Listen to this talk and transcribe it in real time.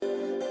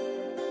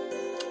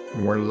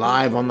We're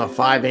live on the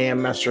 5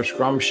 a.m. Master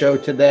Scrum Show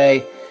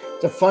today.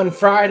 It's a fun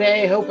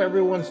Friday. Hope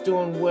everyone's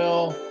doing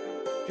well.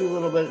 Do a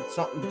little bit of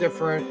something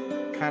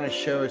different. Kind of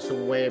show us a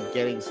way of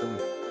getting some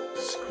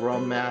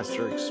Scrum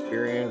Master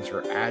experience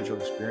or Agile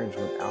experience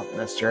without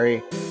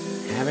necessarily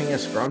having a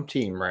Scrum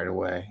team right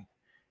away.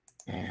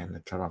 And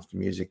turn off the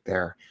music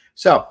there.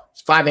 So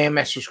it's 5 a.m.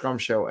 Master Scrum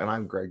Show, and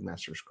I'm Greg,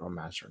 Master Scrum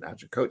Master and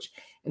Agile Coach.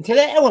 And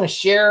today I want to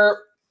share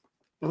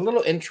a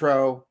little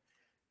intro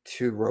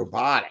to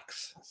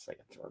robotics.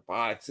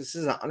 Robotics. This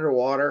is an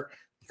underwater.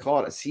 We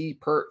call it a sea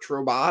perch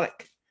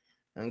robotic.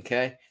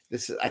 Okay.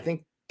 I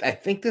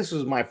think this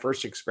was my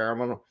first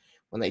experiment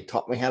when they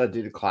taught me how to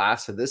do the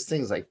class. So this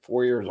thing's like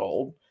 4 years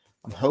old.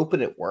 I'm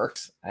hoping it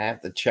works. I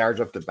have to charge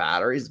up the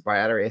batteries. The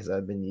batteries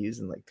I've been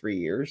using like 3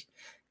 years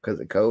because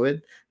of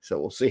COVID. So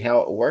we'll see how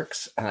it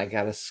works. And I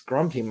got a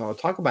Scrum team. I'll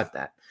talk about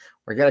that.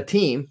 I got a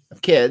team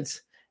of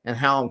kids and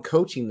how I'm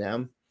coaching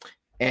them.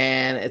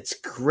 And it's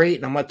great.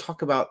 And I'm going to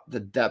talk about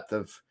the depth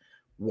of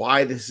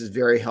why this is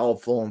very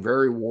helpful and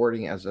very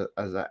rewarding as an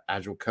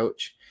Agile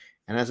coach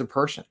and as a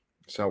person.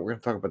 So we're going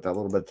to talk about that a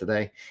little bit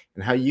today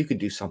and how you could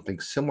do something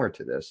similar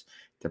to this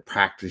to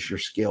practice your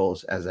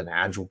skills as an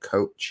Agile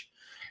coach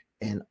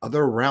in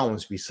other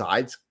realms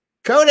besides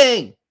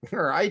coding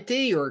or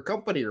IT or a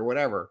company or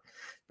whatever.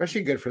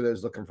 Especially good for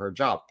those looking for a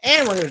job.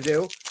 And we're going to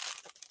do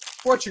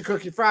Fortune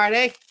Cookie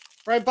Friday.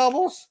 Right,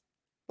 Bubbles?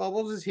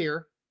 Bubbles is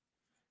here.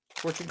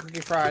 Fortune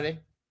Cookie Friday.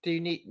 Do you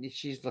need?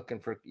 She's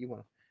looking for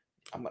you.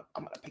 I'm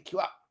gonna pick you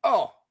up.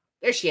 Oh,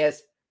 there she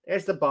is.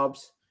 There's the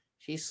Bubs.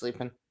 She's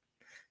sleeping.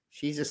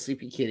 She's a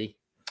sleepy kitty.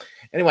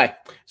 Anyway,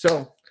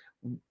 so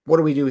what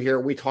do we do here?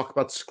 We talk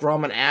about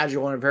Scrum and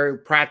Agile in a very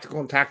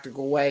practical and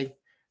tactical way,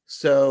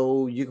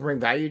 so you can bring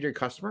value to your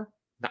customer,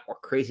 not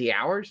work crazy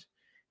hours,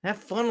 and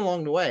have fun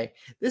along the way.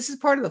 This is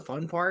part of the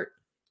fun part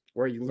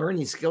where you learn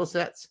these skill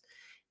sets,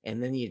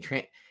 and then you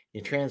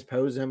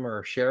transpose them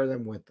or share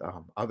them with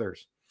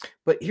others.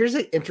 But here's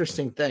an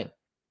interesting thing.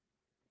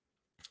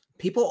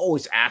 People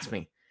always ask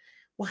me,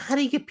 well, how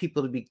do you get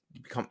people to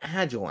become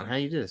agile and how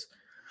do you do this?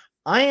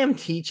 I am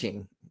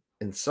teaching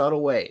in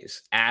subtle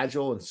ways,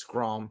 Agile and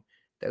Scrum,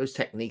 those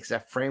techniques,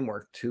 that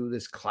framework to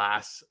this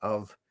class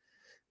of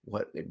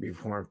what it'd be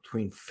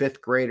between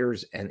fifth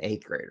graders and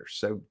eighth graders.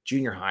 So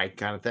junior high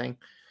kind of thing.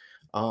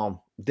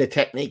 The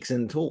techniques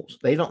and tools,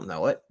 they don't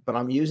know it, but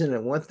I'm using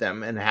it with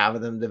them and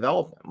having them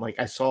develop them. Like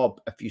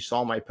if you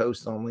saw my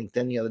post on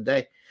LinkedIn the other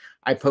day,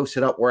 I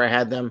posted up where I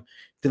had them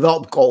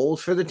develop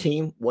goals for the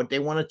team, what they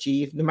want to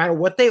achieve, no matter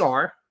what they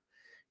are.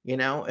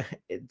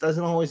 It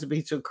doesn't always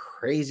be so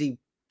crazy,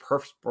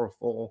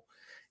 purposeful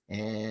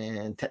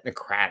and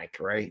technocratic,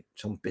 right?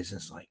 Some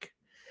business-like.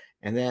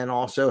 And then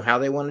also how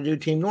they want to do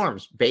team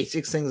norms,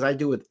 basics, things I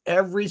do with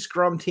every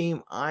Scrum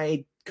team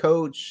I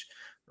coach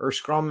or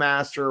Scrum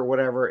Master or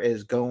whatever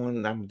is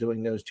going. I'm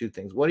doing those two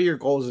things. What are your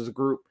goals as a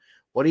group?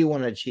 What do you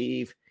want to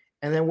achieve?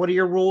 And then what are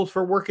your rules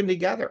for working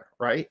together,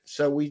 right?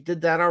 So we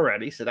did that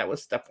already. So that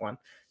was step one.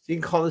 So you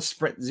can call this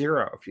sprint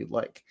zero if you'd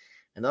like.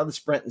 Another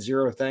sprint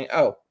zero thing.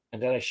 Oh, and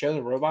did I show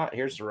the robot?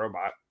 Here's the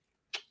robot.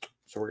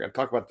 So we're going to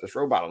talk about this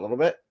robot a little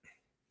bit.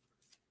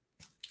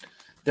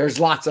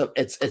 There's lots of,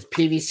 it's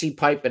PVC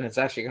pipe and it's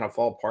actually going to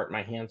fall apart in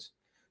my hands.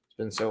 It's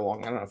been so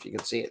long. I don't know if you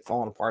can see it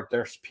falling apart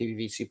there. It's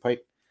PVC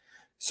pipe.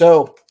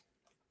 So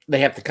they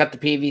have to cut the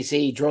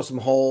PVC, drill some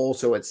holes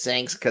so it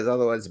sinks because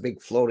otherwise it's a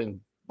big floating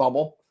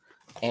bubble,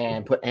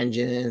 and put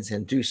engines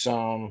and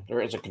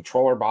there is a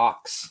controller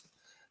box.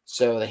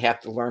 So they have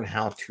to learn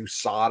how to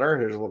solder.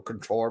 There's a little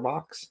controller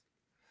box.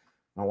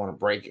 I want to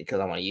break it because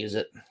I want to use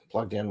it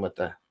plugged in with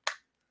the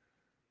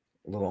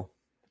little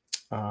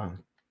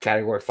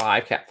category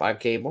 5, Cat 5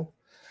 cable.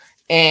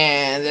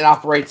 And it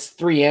operates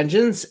 3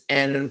 engines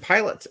and then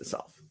pilots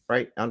itself,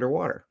 right,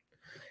 underwater.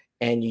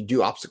 And you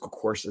do obstacle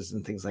courses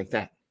and things like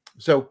that.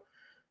 So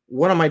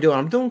what am I doing?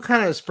 I'm doing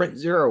kind of a sprint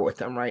zero with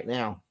them right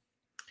now.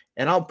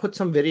 And I'll put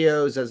some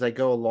videos as I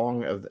go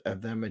along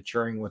of them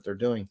maturing what they're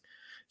doing.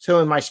 So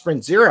in my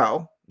sprint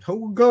zero,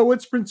 we'll go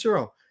with sprint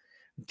zero.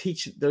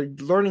 They're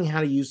learning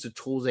how to use the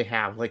tools they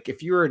have. Like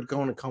if you were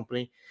going to a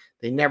company,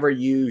 they never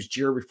used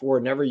Jira before,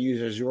 never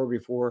used Azure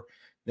before,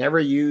 never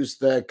used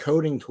the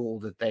coding tool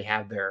that they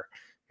have there.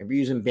 Maybe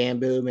using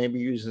Bamboo, maybe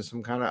using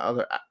some kind of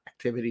other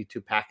activity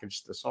to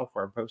package the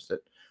software and post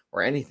it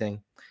or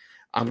anything.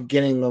 I'm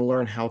getting to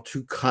learn how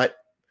to cut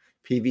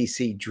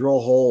PVC, drill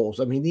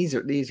holes. I mean, these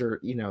are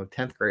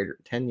 10th grader,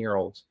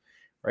 10-year-olds,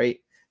 right?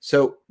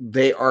 So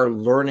they are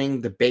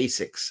learning the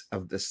basics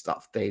of this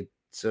stuff.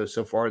 So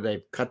far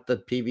they've cut the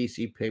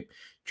PVC pipe,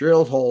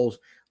 drilled holes,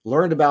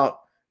 learned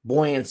about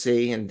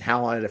buoyancy and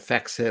how it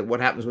affects it.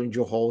 What happens when you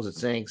drill holes? It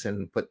sinks,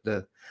 and put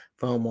the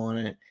foam on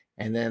it.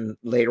 And then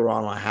later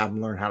on, I have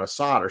them learn how to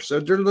solder. So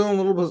they're doing a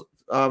little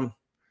bit,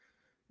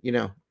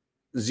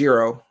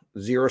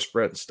 zero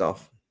sprint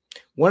stuff.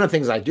 One of the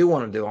things I do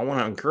want to do, I want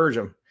to encourage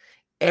them.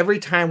 Every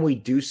time we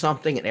do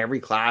something in every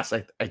class,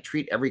 I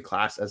treat every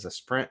class as a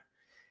sprint.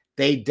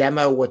 They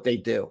demo what they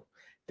do.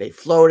 They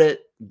float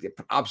it, get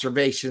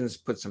observations,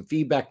 put some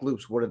feedback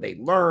loops. What do they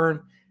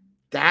learn?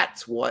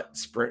 That's what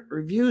sprint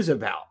review is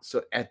about.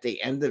 So at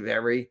the end of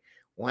every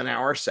 1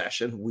 hour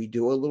session, we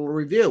do a little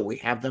review. We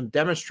have them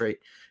demonstrate,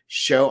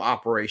 show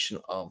operation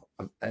of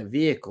a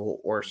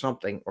vehicle or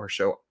something, or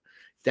show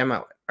demo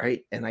it,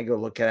 right? And I go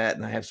look at it,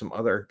 and I have some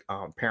other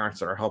parents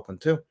that are helping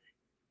too.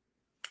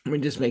 We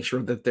just make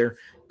sure that they're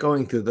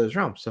going through those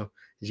realms. So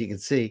as you can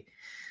see,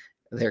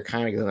 they're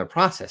kind of going the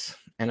process,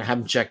 and I have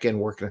them check in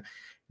working.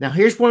 Now,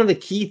 here's one of the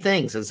key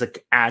things as an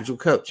agile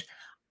coach.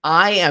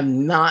 I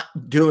am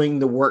not doing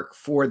the work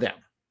for them.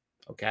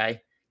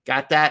 Okay.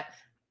 Got that?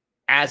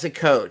 As a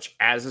coach,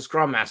 as a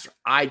scrum master,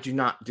 I do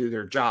not do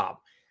their job.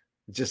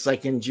 Just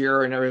like in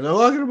Jira and everything.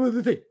 Oh, I'm going to move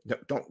the thing. No,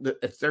 don't.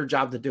 It's their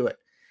job to do it.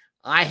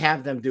 I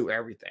have them do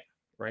everything,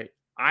 right?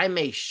 I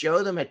may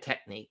show them a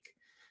technique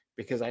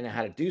because I know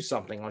how to do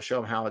something. I'll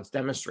show them how it's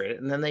demonstrated,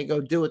 and then they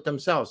go do it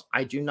themselves.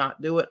 I do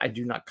not do it. I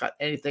do not cut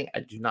anything. I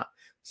do not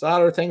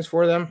solder things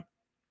for them.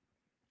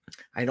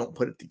 I don't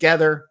put it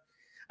together.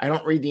 I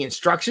don't read the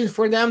instructions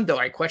for them, though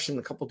I questioned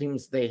a couple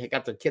teams. They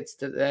got their kits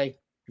the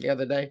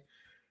other day,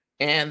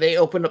 and they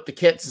opened up the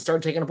kits and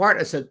started taking apart.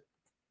 I said,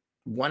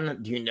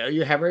 one, do you know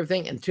you have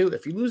everything? And two,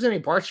 if you lose any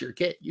parts of your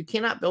kit, you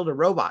cannot build a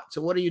robot.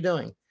 So what are you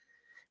doing?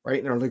 Right?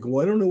 And they're like,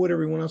 well, I don't know what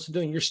everyone else is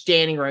doing. You're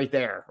standing right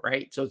there,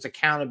 right? So it's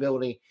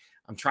accountability.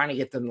 I'm trying to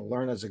get them to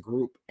learn as a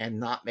group and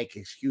not make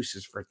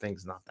excuses for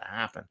things not to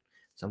happen.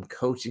 So I'm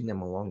coaching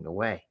them along the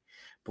way.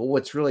 But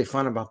what's really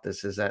fun about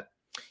this is that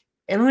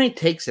it only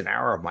takes an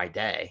hour of my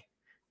day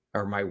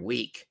or my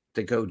week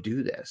to go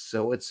do this.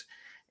 So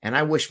and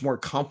I wish more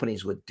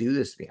companies would do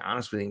this, to be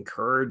honest with you,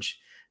 encourage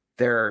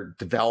their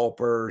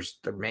developers,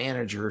 their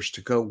managers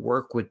to go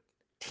work with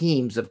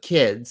teams of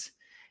kids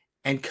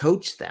and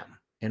coach them.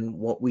 And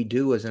what we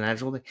do as an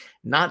agile thing,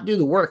 not do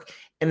the work.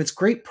 And it's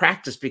great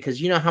practice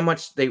because you know how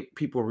much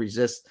people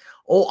resist.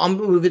 Oh, I'm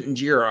going to move it in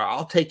Jira.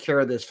 I'll take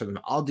care of this for them.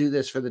 I'll do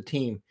this for the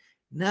team.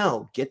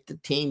 No, get the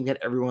team, get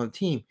everyone on the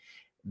team.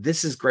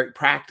 This is great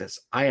practice.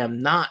 I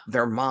am not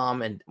their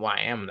mom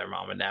I am their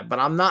mom and dad, but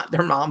I'm not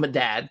their mom and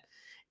dad.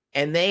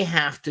 And they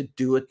have to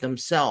do it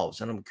themselves.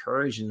 And I'm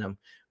encouraging them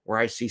where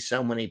I see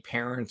so many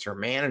parents or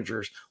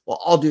managers.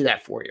 Well, I'll do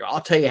that for you.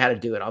 I'll tell you how to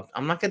do it.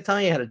 I'm not going to tell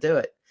you how to do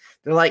it.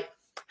 They're like,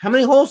 how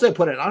many holes they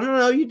put in? I don't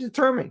know. You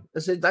determine. I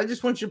said, I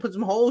just want you to put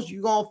some holes.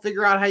 You all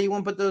figure out how you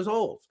want to put those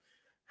holes.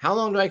 How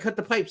long do I cut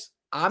the pipes?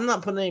 I'm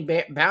not putting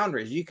any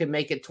boundaries. You can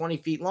make it 20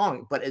 feet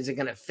long, but is it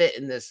going to fit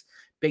in this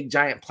big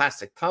giant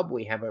plastic tub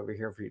we have over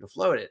here for you to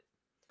float it?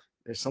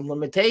 There's some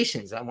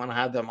limitations. I want to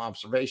have them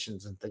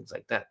observations and things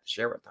like that to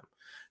share with them.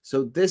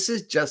 So this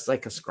is just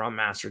like a scrum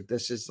master.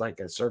 This is like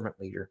a servant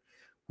leader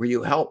where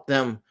you help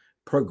them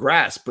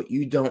progress, but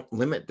you don't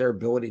limit their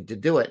ability to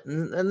do it.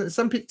 And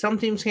some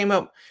teams came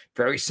up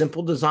very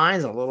simple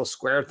designs, a little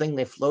square thing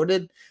they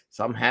floated.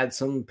 Some had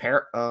some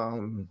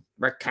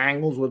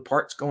rectangles with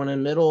parts going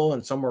in the middle,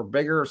 and some were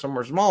bigger, some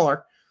were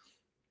smaller,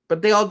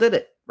 but they all did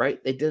it,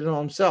 right? They did it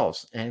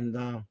themselves.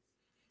 And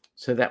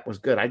so that was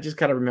good. I just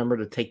got to remember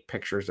to take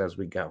pictures as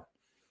we go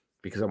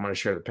because I want to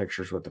share the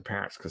pictures with the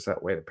parents because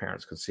that way the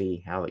parents can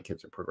see how the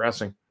kids are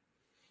progressing.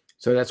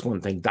 So that's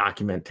one thing.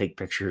 Document, take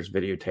pictures,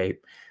 videotape.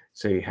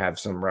 So you have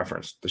some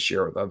reference to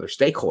share with other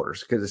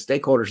stakeholders because the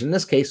stakeholders in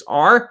this case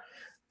are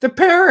the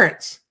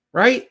parents,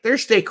 right? They're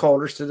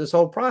stakeholders to this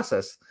whole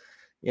process,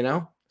 you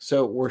know?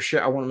 So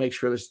I want to make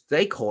sure the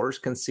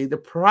stakeholders can see the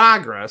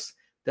progress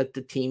that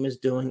the team is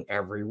doing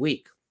every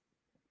week.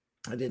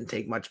 I didn't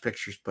take much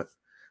pictures, but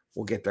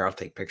we'll get there. I'll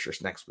take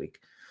pictures next week.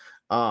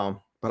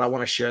 But I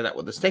want to share that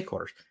with the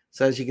stakeholders.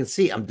 So as you can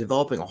see, I'm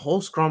developing a whole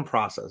Scrum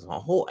process, a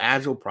whole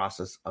Agile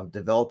process of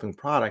developing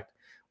product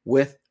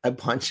with a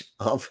bunch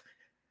of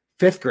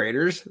fifth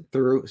graders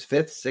through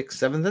 5th, 6th,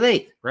 7th, and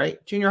 8th,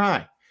 right? Junior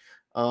high.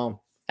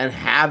 And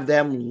have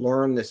them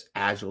learn this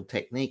Agile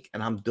technique.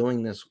 And I'm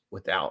doing this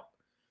without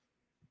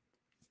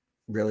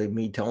really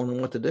me telling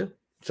them what to do.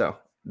 So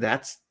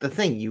that's the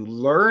thing. You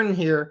learn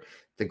here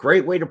the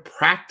great way to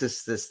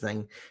practice this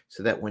thing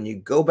so that when you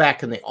go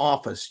back in the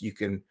office, you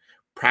can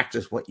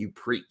practice what you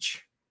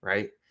preach,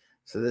 right?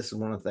 So this is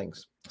one of the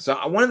things. So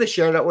I wanted to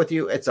share that with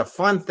you. It's a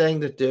fun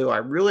thing to do. I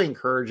really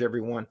encourage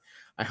everyone.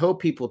 I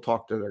hope people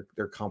talk to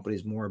their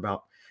companies more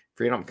about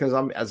freedom because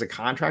I'm, as a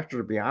contractor,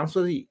 to be honest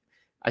with you,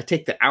 I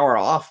take the hour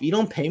off. You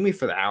don't pay me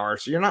for the hour,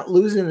 so you're not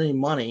losing any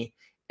money,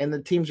 and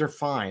the teams are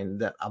fine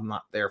that I'm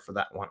not there for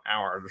that 1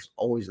 hour. There's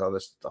always other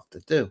stuff to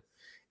do.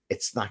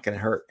 It's not going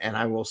to hurt. And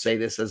I will say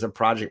this as a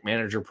project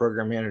manager,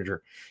 program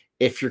manager,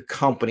 if your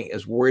company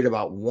is worried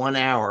about 1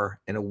 hour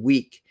in a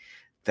week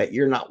that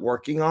you're not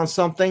working on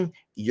something,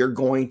 you're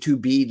going to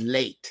be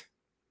late.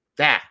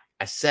 I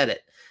said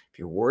it. If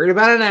you're worried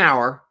about an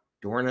hour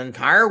during an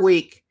entire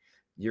week,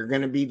 you're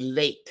going to be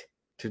late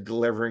to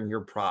delivering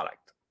your product.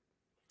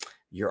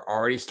 You're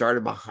already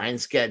started behind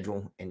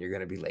schedule and you're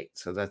going to be late.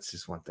 So that's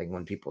just one thing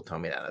when people tell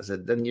me that. I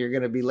said, then you're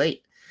going to be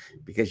late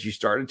because you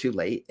started too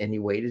late and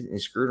you waited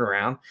and screwed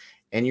around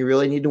and you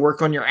really need to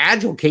work on your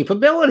Agile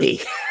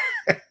capability.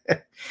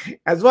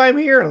 That's why I'm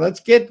here. Let's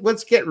get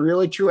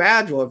really true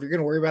Agile. If you're going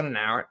to worry about an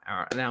hour,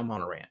 now I'm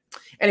on a rant.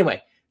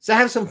 Anyway, so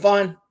have some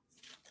fun.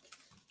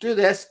 do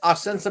this. I'll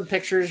send some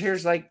pictures.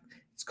 Here's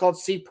it's called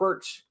Sea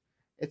Perch.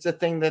 It's a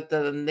thing that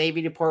the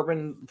Navy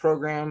Department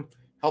program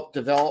helped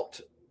develop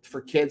for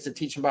kids to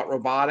teach them about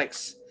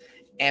robotics.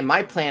 And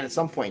my plan at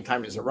some point in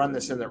time is to run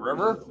this in the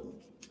river.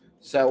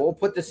 So we'll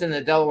put this in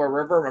the Delaware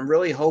River. I'm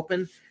really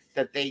hoping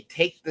that they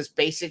take this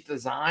basic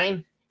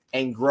design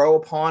and grow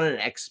upon it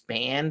and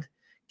expand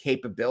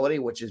capability,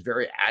 which is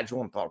very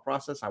agile and thought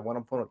process. I want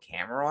to put a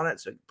camera on it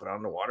so you can put it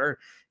on the water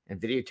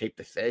and videotape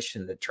the fish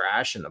and the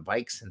trash and the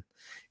bikes and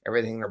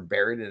everything that are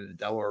buried in the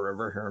Delaware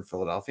River here in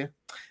Philadelphia.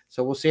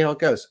 So we'll see how it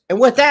goes. And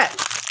with that,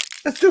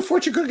 let's do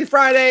Fortune Cookie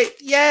Friday.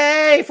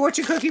 Yay,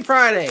 Fortune Cookie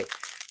Friday.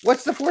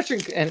 What's the fortune?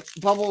 And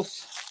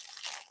Bubbles,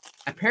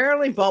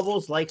 apparently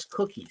Bubbles likes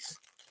cookies.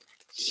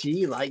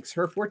 She likes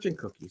her fortune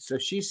cookie. So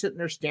she's sitting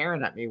there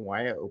staring at me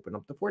while I open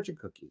up the fortune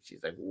cookie. She's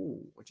like, ooh,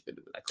 what you gonna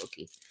do with that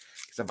cookie?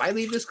 Because if I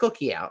leave this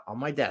cookie out on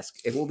my desk,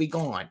 it will be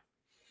gone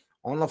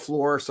on the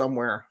floor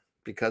somewhere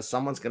because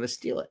someone's going to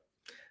steal it.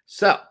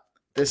 So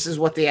this is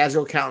what the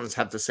Agile accountants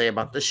have to say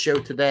about this show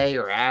today,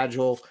 or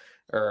Agile,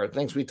 or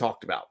things we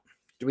talked about.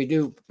 Do we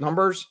do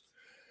numbers?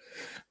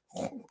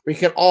 We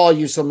can all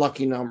use some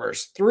lucky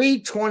numbers.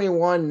 3,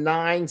 21,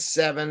 9,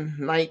 7,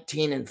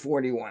 19, and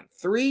 41.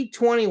 3,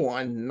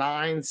 21,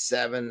 9,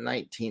 7,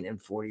 19,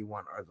 and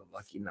 41 are the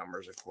lucky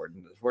numbers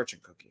according to the fortune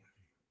cookie.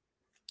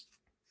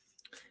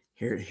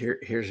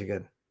 Here's a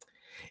good.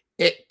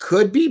 It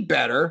could be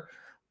better,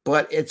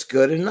 but it's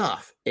good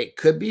enough. It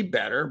could be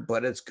better,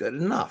 but it's good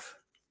enough.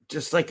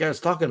 Just like I was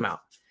talking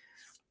about.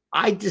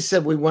 I just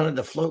said we wanted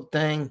the float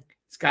thing.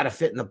 It's got to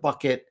fit in the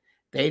bucket.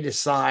 They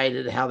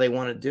decided how they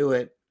want to do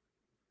it.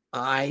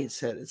 I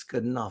said it's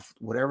good enough.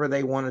 Whatever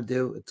they want to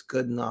do, it's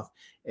good enough.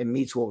 It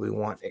meets what we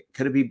want.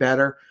 Could it be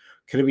better?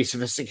 Could it be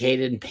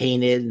sophisticated and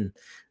painted and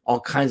all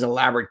kinds of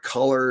elaborate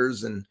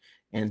colors and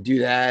do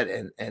that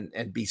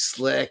and be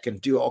slick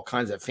and do all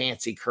kinds of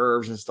fancy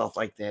curves and stuff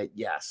like that?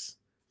 Yes.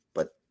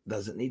 But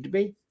does it need to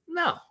be?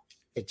 No.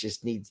 It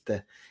just needs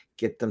to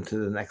get them to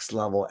the next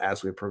level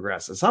as we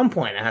progress. At some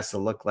point, it has to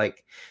look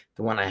like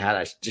the one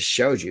I just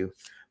showed you,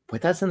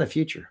 but that's in the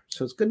future.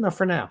 So it's good enough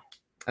for now.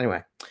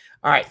 Anyway.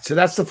 All right, so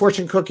that's the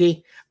fortune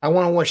cookie. I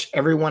want to wish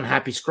everyone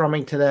happy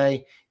scrumming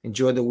today.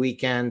 Enjoy the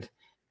weekend,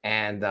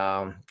 and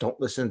don't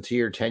listen to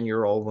your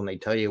 10-year-old when they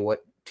tell you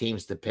what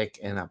teams to pick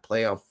in a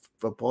playoff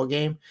football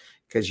game,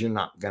 because you're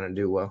not going to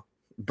do well.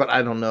 But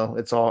I don't know.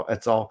 It's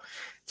all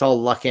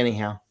luck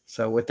anyhow.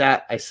 So with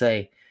that, I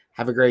say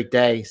have a great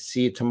day.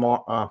 See you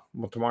tomorrow.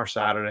 Tomorrow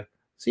Saturday.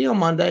 See you on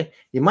Monday.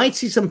 You might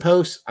see some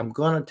posts. I'm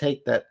going to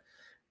take that.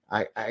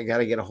 I got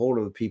to get a hold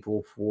of the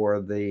people for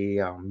the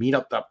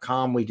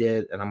meetup.com we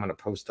did, and I'm going to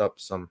post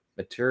up some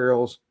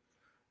materials.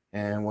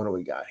 And what do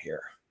we got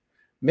here?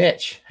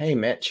 Mitch. Hey,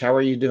 Mitch. How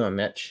are you doing,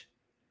 Mitch?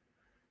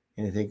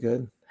 Anything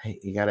good?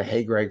 Hey, you got a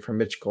hey, Greg, from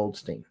Mitch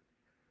Goldstein.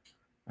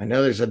 I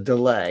know there's a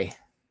delay.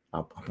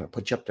 I'm going to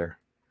put you up there.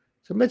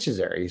 So Mitch is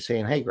there. He's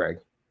saying, hey, Greg.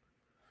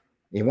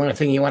 You want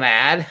anything you want to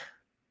add?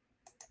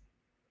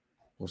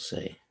 We'll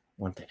see.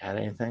 Want to add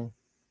anything?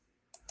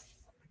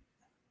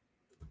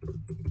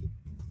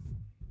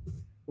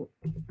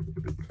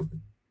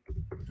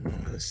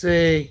 Let's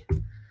see.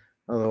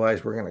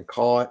 Otherwise, we're going to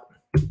call it.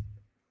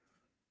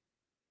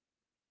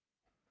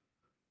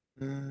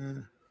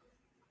 And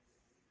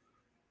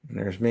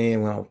there's me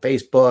and one on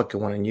Facebook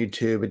and one on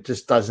YouTube. It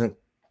just doesn't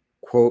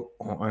quote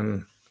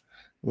on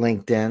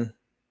LinkedIn.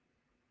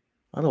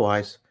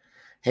 Otherwise,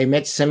 hey,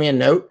 Mitch, send me a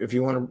note if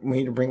you want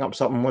me to bring up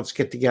something. Let's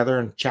get together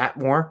and chat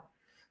more.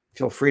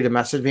 Feel free to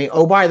message me.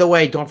 Oh, by the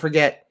way, don't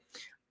forget,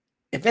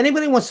 if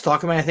anybody wants to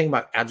talk about anything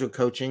about Agile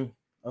coaching,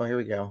 oh, here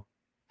we go.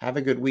 Have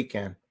a good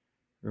weekend.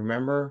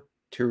 Remember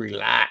to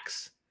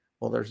relax.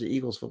 Well, there's the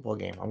Eagles football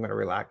game. I'm going to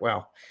relax.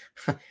 Well,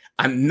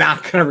 I'm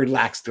not going to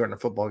relax during the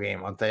football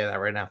game. I'll tell you that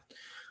right now.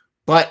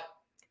 But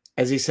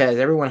as he says,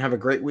 everyone have a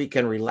great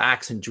weekend.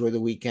 Relax. Enjoy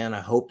the weekend. I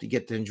hope to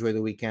get to enjoy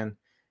the weekend.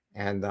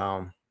 And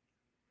I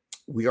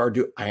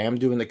am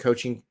doing the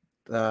coaching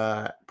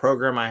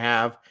program I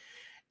have.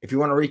 If you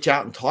want to reach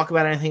out and talk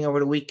about anything over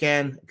the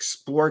weekend,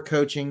 explore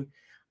coaching.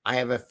 I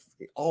have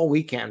all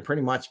weekend,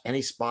 pretty much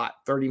any spot,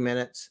 30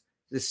 minutes.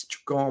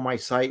 Just go on my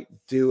site,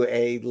 do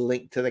a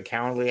link to the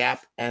Calendly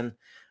app, and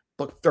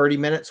book 30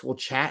 minutes. We'll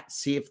chat,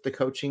 see if the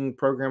coaching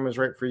program is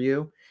right for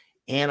you.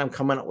 And I'm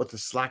coming up with a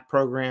Slack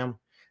program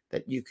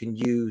that you can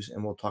use,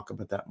 and we'll talk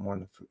about that more in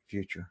the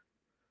future.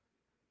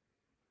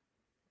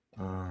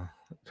 You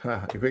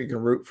can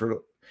root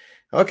for.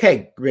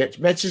 Okay, Mitch.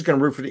 Mitch is going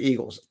to root for the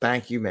Eagles.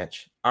 Thank you,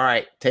 Mitch. All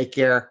right, take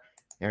care.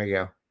 There you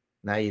go.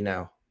 Now you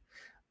know.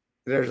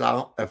 There's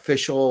an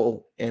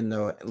official in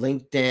the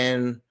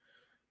LinkedIn,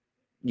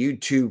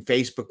 YouTube,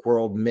 Facebook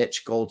world.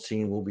 Mitch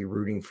Goldstein will be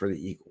rooting for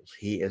the Eagles.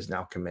 He is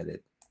now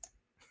committed.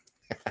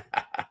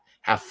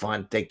 Have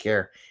fun. Take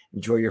care.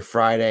 Enjoy your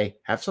Friday.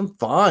 Have some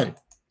fun.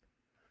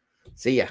 See ya.